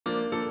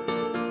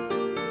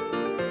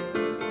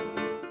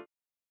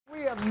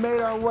have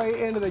made our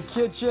way into the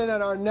kitchen,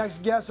 and our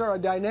next guests are a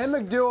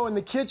dynamic duo in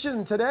the kitchen.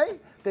 And today,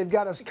 they've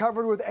got us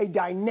covered with a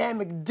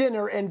dynamic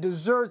dinner and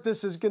dessert.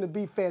 This is going to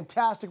be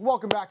fantastic.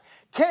 Welcome back,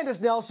 Candace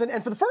Nelson,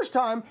 and for the first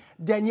time,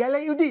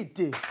 Daniele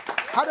Uditi.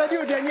 How do I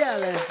do,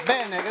 Daniele?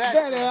 Bene, grazie.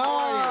 Bene,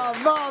 oh,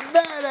 va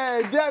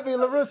bene. Debbie,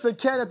 Larissa,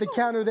 Ken at the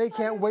counter, they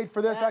can't wait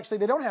for this. Actually,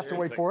 they don't have to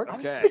wait for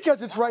it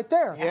because it's right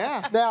there.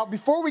 Yeah. Now,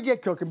 before we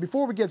get cooking,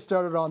 before we get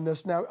started on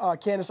this, now,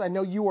 Candace, I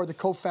know you are the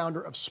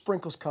co-founder of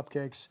Sprinkles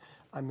Cupcakes.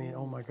 I mean,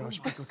 oh my gosh,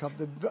 Sprinkle Cup,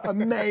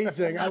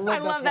 amazing. I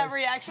love that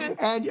reaction.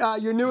 And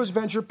your newest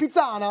venture,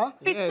 Pizzana,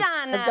 Pizzana,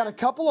 has got a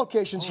couple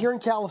locations here in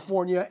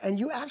California, and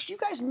you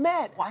guys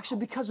met actually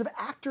because of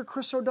actor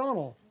Chris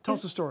O'Donnell. Tell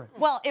us the story.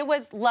 Well, it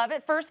was love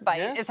at first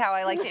bite, is how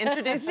I like to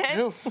introduce it.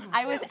 True.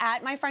 I was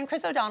at my friend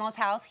Chris O'Donnell's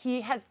house.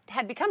 He had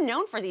become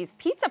known for these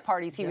pizza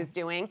parties he was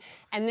doing,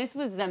 and this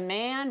was the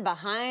man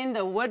behind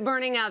the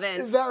wood-burning oven.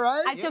 Is that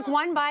right? I took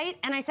one bite,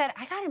 and I said,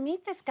 I gotta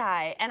meet this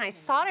guy. And I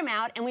sought him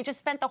out, and we just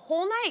spent the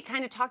whole night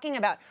kind of talking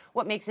about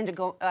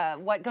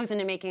what goes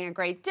into making a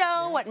great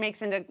dough, what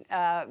makes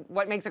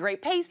a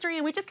great pastry,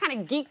 and we just kind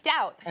of geeked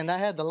out. And I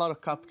had a lot of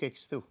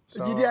cupcakes too.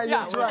 So Yeah,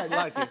 that's right.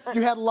 lucky.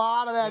 You had a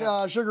lot of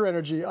that sugar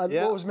energy. What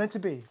it was meant to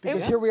be.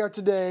 Because here we are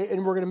today, and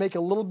we're going to make a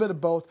little bit of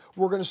both.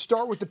 We're going to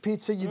start with the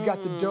pizza. You've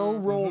got the dough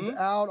rolled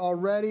out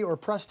already or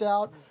pressed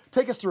out.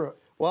 Take us through it.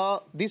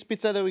 Well, this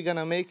pizza that we're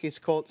gonna make is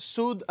called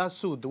Sud a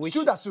Sud.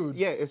 Sud a Sud.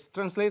 Yeah, it's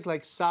translated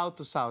like south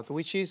to south,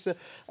 which is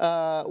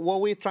what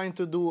we're trying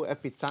to do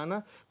at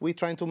Pizzana. We're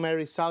trying to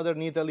marry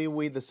southern Italy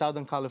with the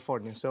southern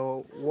California.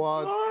 So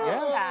what?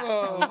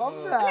 I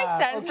love that.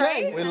 Makes sense,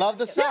 right? We love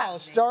the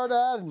south. Start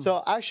at.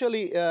 So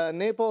actually,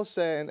 Naples,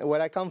 and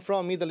where I come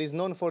from, Italy, is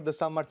known for the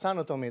San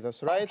Marzano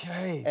tomatoes, right?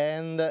 Okay.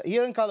 And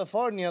here in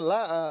California,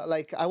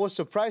 like I was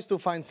surprised to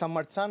find San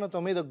Marzano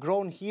tomato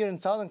grown here in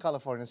Southern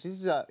California. So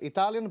this is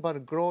Italian,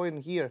 but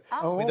growing here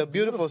with a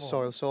beautiful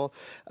soil. So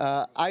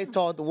I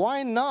thought,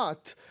 why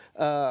not,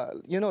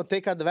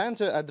 take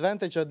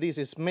advantage of this?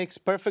 It makes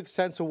perfect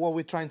sense of what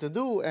we're trying to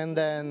do. And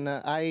then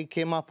I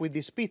came up with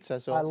this pizza.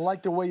 So I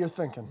like the way you're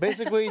thinking.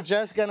 basically,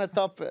 just gonna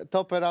top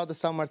it out the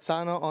San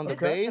Marzano on the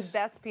base. This is the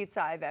best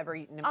pizza I've ever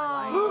eaten in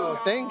my life.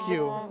 Oh, thank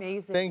you.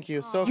 Amazing. Thank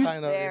you. So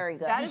kind of you. Very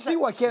good. You see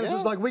why Candace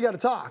was like, we got to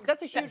talk.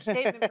 That's a huge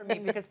statement for me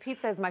because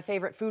pizza is my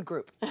favorite food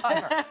group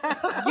ever.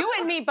 You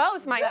and me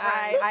both, my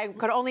friend. I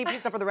could only eat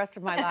pizza for the rest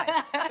of my life.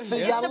 So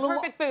you got It's the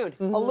perfect food.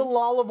 a little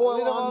olive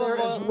oil on there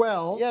as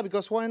well. Yeah,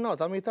 because why not?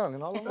 I'm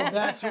Italian.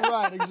 That's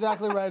right,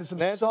 exactly right. And some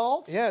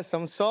salt. Yeah,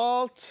 some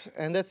salt,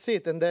 and that's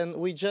it. And then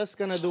we're just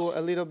gonna do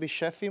a little bit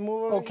chefy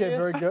move over here.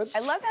 Very good. I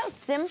love how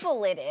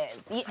simple it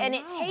is, and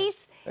it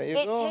tastes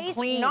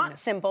Clean. not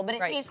simple, but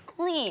it tastes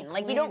clean.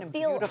 Like you don't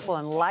feel beautiful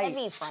and light.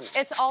 heavy from it.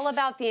 It's all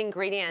about the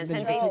ingredients.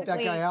 Then And you can take that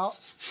basically, guy out.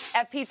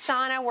 at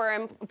Pizzana, we're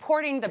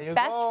importing the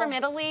best from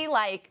Italy,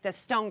 like the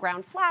stone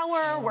ground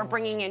flour. We're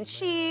bringing in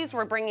cheese.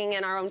 We're bringing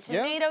in our own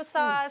tomato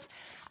sauce.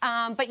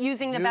 But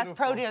using the best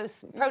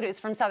produce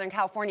from Southern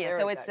California.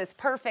 So it's this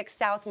perfect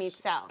South meets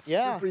South.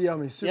 Yeah. Super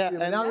yummy, super yummy.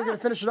 and Now we're going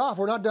to finish it off.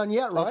 We're not done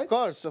yet, right?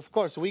 Of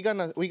course.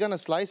 We're gonna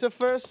slice it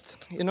first,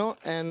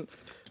 and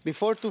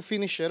before to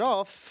finish it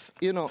off,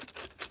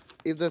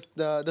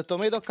 the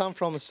tomato come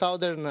from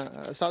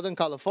Southern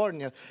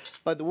California,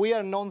 but we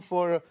are known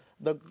for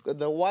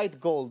the white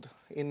gold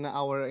in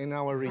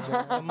our region.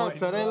 The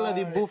mozzarella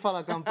di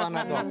bufala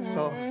campana d'oro.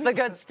 So The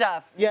good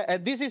stuff. yeah,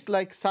 and this is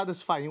like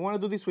satisfying. You want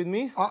to do this with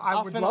me?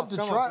 I would love to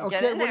try.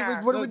 Get Okay, in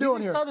there. what are we doing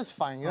This here? is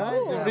satisfying,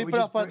 right? Yeah, Rip we it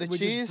just apart, break- the we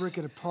just cheese. break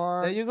it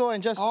apart. There you go,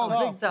 and just Oh,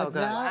 big So like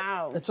good. that.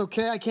 Wow. It's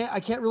okay. I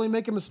can't really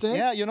make a mistake.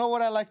 Yeah, you know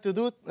what I like to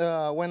do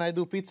when I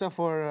do pizza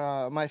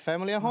for my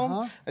family at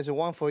home? Is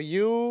one for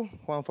you,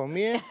 one for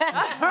me.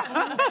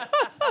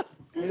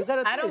 You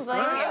gotta I don't taste, blame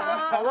you.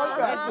 right? I love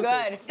that. It's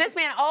good. This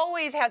man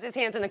always has his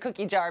hands in the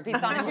cookie jar,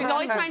 Pizzana. He's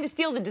always trying to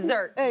steal the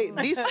dessert. Hey,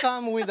 this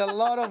come with a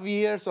lot of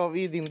years of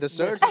eating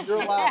dessert.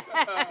 You're allowed.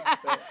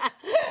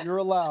 You're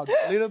allowed.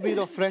 A little bit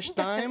of fresh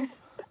thyme.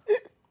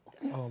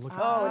 Oh, look.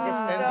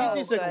 And this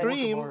is a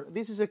cream.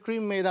 This is a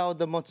cream made out of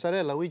the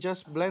mozzarella. We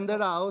just blend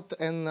it out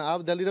and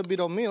add a little bit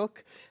of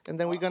milk, and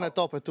then we're gonna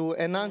top it to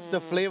enhance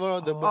the flavor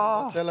of the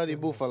mozzarella di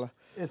bufala.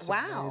 It's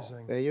Wow.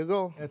 amazing. There you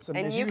go. It's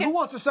amazing. you Who can-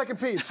 wants a second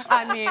piece?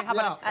 I mean, how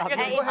about Go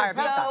ahead,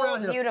 pass it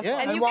around here. beautiful. Yeah.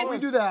 And And you while can we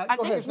do that,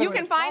 go ahead. You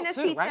can find this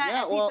too, pizza right?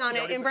 Yeah, at well-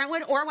 Pizzana in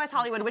Brentwood or West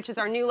Hollywood, which is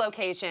our new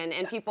location,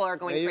 and people are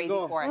going There you crazy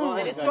go. for it.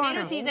 It is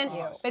tomato season,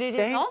 but it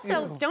is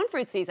also stone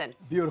fruit season.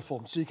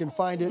 Beautiful. So you can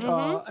find it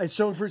at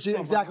Stone Fruit Seed,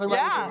 exactly right.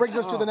 Yeah. Which brings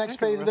us to the next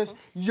phase of this.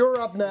 You're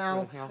up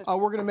now. We're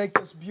going to make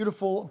this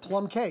beautiful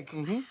plum cake.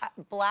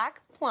 Black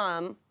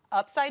plum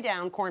upside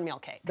down cornmeal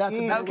cake. That's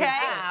a big okay.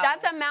 one.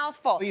 That's a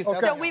mouthful. Please, So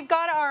okay. we've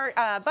got our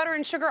butter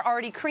and sugar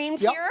already creamed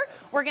Yep. here.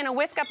 We're gonna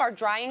whisk up our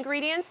dry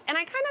ingredients, and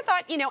I kind of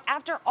thought,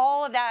 after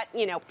all of that,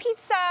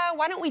 pizza,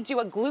 why don't we do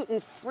a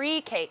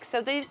gluten-free cake?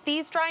 So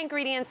these dry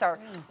ingredients are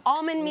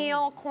almond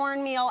meal,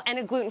 cornmeal, and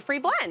a gluten-free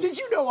blend. Did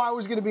you know I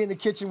was going to be in the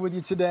kitchen with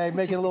you today,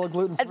 making a little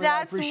gluten-free? I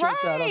That's appreciate right.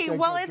 that. Okay,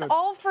 well, good, it's good.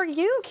 all for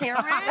you,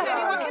 Karen. I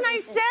mean, what can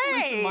I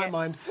say? In my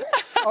mind.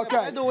 Okay.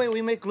 By the way,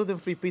 we make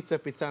gluten-free pizza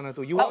at Pizzana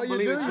too. You won't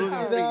believe do? it's You see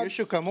gluten-free. that? You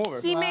should come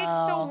over. He makes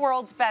the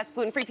world's best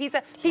gluten-free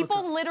pizza.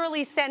 People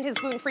literally send his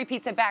gluten-free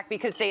pizza back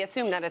because they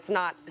assume that it's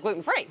not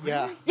gluten-free.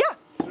 Yeah. Yeah.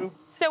 It's true.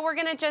 So we're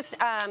gonna just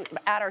add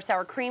our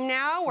sour cream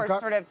now. We're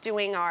sort of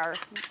doing our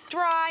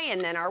dry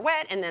and then our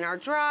wet and then our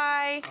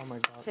dry. Oh my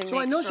God. So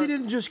I know she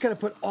didn't just kind of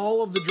put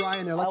all of the dry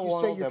in there. Like you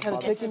say, you're kind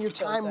of taking your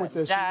time with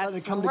this. You let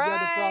it come together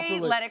properly.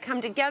 Let it come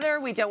together.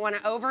 We don't want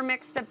to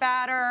overmix the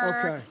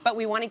batter, Okay. but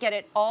we want to get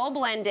it all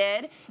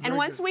blended. And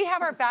once we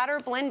have our batter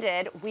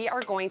blended, we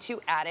are going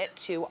to add it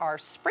to our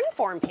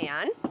springform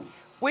pan,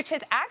 which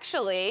has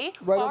actually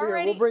Right over here.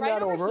 already We'll bring right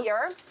that over.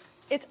 here.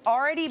 It's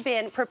already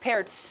been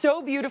prepared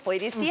so beautifully.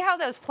 Do you see how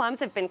those plums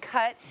have been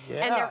cut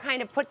and they're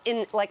kind of put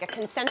in like a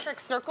concentric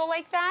circle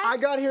like that? I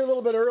got here a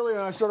little bit earlier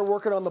and I started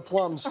working on the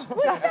plums.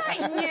 Look at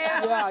you.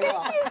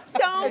 Thank you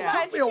so much,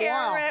 took me a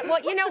while. Karen.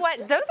 Well, you know what?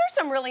 Those are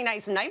some really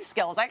nice knife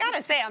skills. I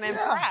gotta say, I'm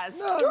impressed.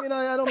 No, I mean,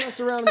 I don't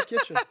mess around in the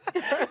kitchen.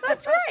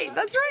 That's right.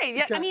 That's right.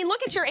 Yeah, Okay. I mean,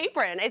 look at your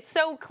apron. It's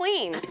so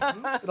clean.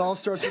 It all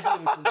starts with the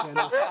apron,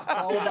 Candace. It's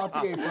all about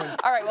the apron.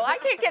 All right. Well, I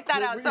can't get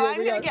that out, so I'm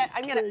There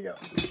gonna. you go.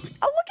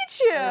 Oh, look at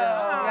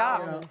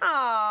you.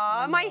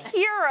 Aw, my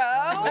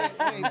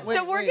hero.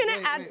 So we're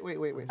gonna add.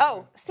 Wait.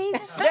 Oh, see,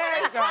 this is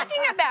what I'm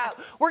talking about.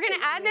 We're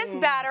gonna add this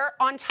batter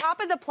on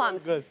top of the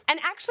plums. Good. And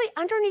actually,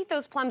 underneath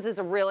those plums is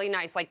a really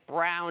nice, like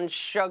brown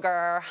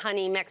sugar,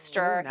 honey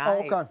mixture.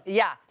 Nice. Okay.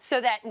 Yeah,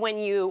 so that when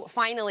you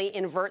finally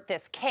invert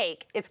this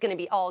cake, it's gonna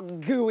be all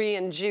gooey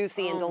and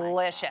juicy and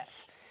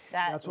delicious.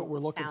 That's what we're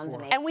looking sounds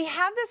for. amazing. And we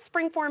have this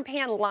springform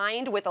pan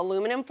lined with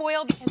aluminum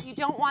foil because you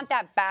don't want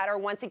that batter,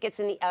 once it gets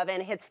in the oven,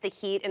 hits the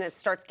heat, and it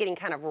starts getting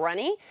kind of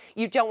runny,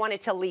 you don't want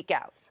it to leak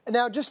out. And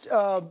now, just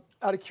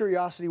out of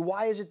curiosity,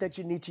 why is it that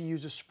you need to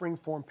use a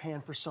springform pan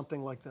for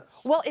something like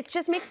this? Well, it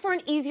just makes for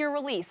an easier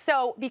release.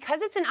 So because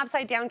it's an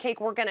upside down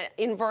cake, we're gonna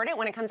invert it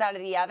when it comes out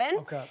of the oven.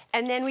 Okay.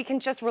 And then we can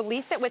just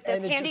release it with this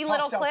And it handy just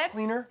little pops out clip.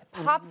 cleaner?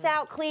 Pops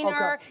out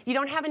cleaner. Okay. You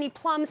don't have any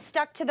plums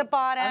stuck to the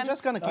bottom. I'm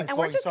just gonna keep And going.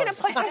 we're just gonna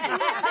put this in the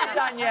oven.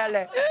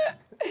 Daniele.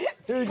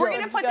 Here you We're go.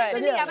 gonna put this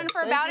in the oven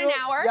for about an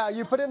hour. Yeah,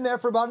 you put it in there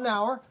for about an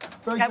hour.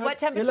 Very At good. what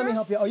Here, let me temperature?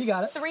 help you. Oh, you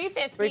got it.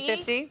 350.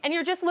 350. And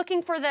you're just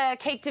looking for the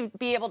cake to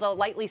be able to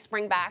lightly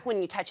spring back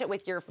when you touch it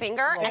with your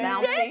finger. And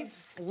Bouncy. this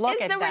Look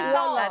is at the that.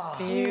 result. That's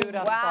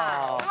beautiful.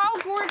 Wow. How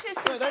gorgeous is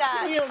That's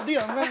that? the real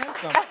deal. I'm gonna have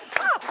some.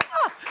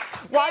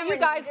 While you Cameron,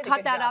 guys you did a cut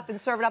good that job. up and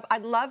serve it up,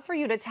 I'd love for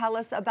you to tell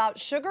us about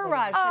Sugar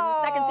Rush in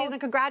the second season.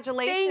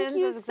 Congratulations Thank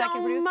you as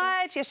executive so producer.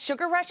 much. Yes,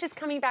 Sugar Rush is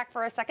coming back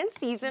for a second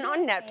season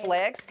on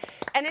Netflix.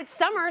 And it's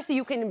summer, so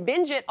you can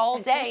binge it all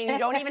day, and you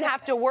don't even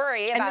have to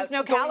worry about there's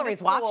no going to calories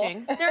school.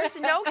 watching. There's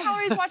no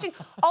calories watching.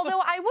 Although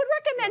I would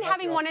recommend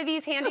having one of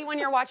these handy when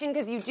you're watching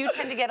because you do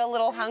tend to get a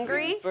little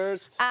hungry.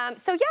 First.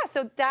 So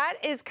that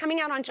is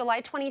coming out on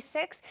July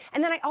 26th.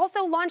 And then I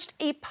also launched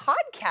a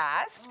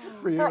podcast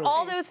for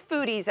all those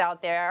foodies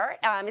out there.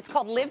 It's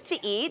called Live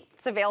to Eat.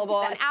 It's available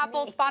on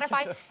Apple,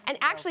 Spotify. And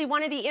actually,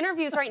 one of the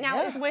interviews right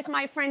now is with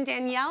my friend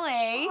Daniele.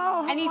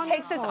 And he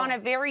takes us on a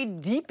very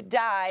deep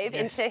dive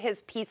into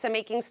his pizza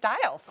making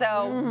style.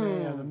 So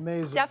Man,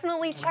 amazing.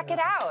 definitely check it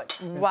out.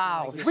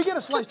 Wow. We get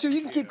a slice too.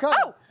 You can keep cutting.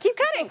 Oh, keep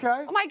cutting.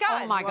 okay. Oh my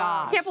God. Oh my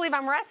gosh. Can't believe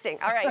I'm resting.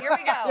 All right, here we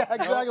go. Yeah,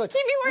 exactly. Keep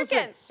me working.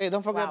 Listen, Hey,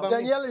 don't forget about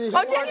me. Daniele,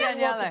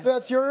 Daniele.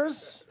 that's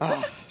yours.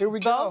 Here we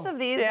go. Both of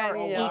these are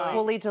Daniele.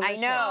 equally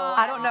delicious. know.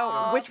 I don't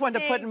know which one to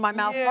put in my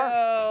mouth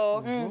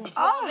first.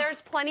 Well,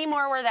 there's plenty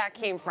more where that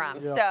came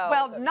from. So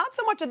Well, not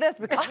so much of this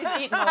because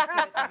you've eaten most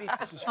of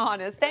it, to be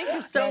honest. Thank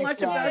you so Thanks, much.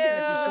 guys. You guys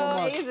Thank you so are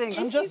much.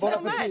 amazing. I'm just Bon so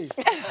much. appetit.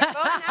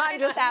 Bon I'm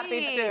just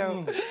happy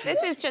appetit. too.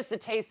 This is just the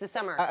taste of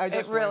summer. I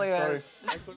just really went, is. sorry.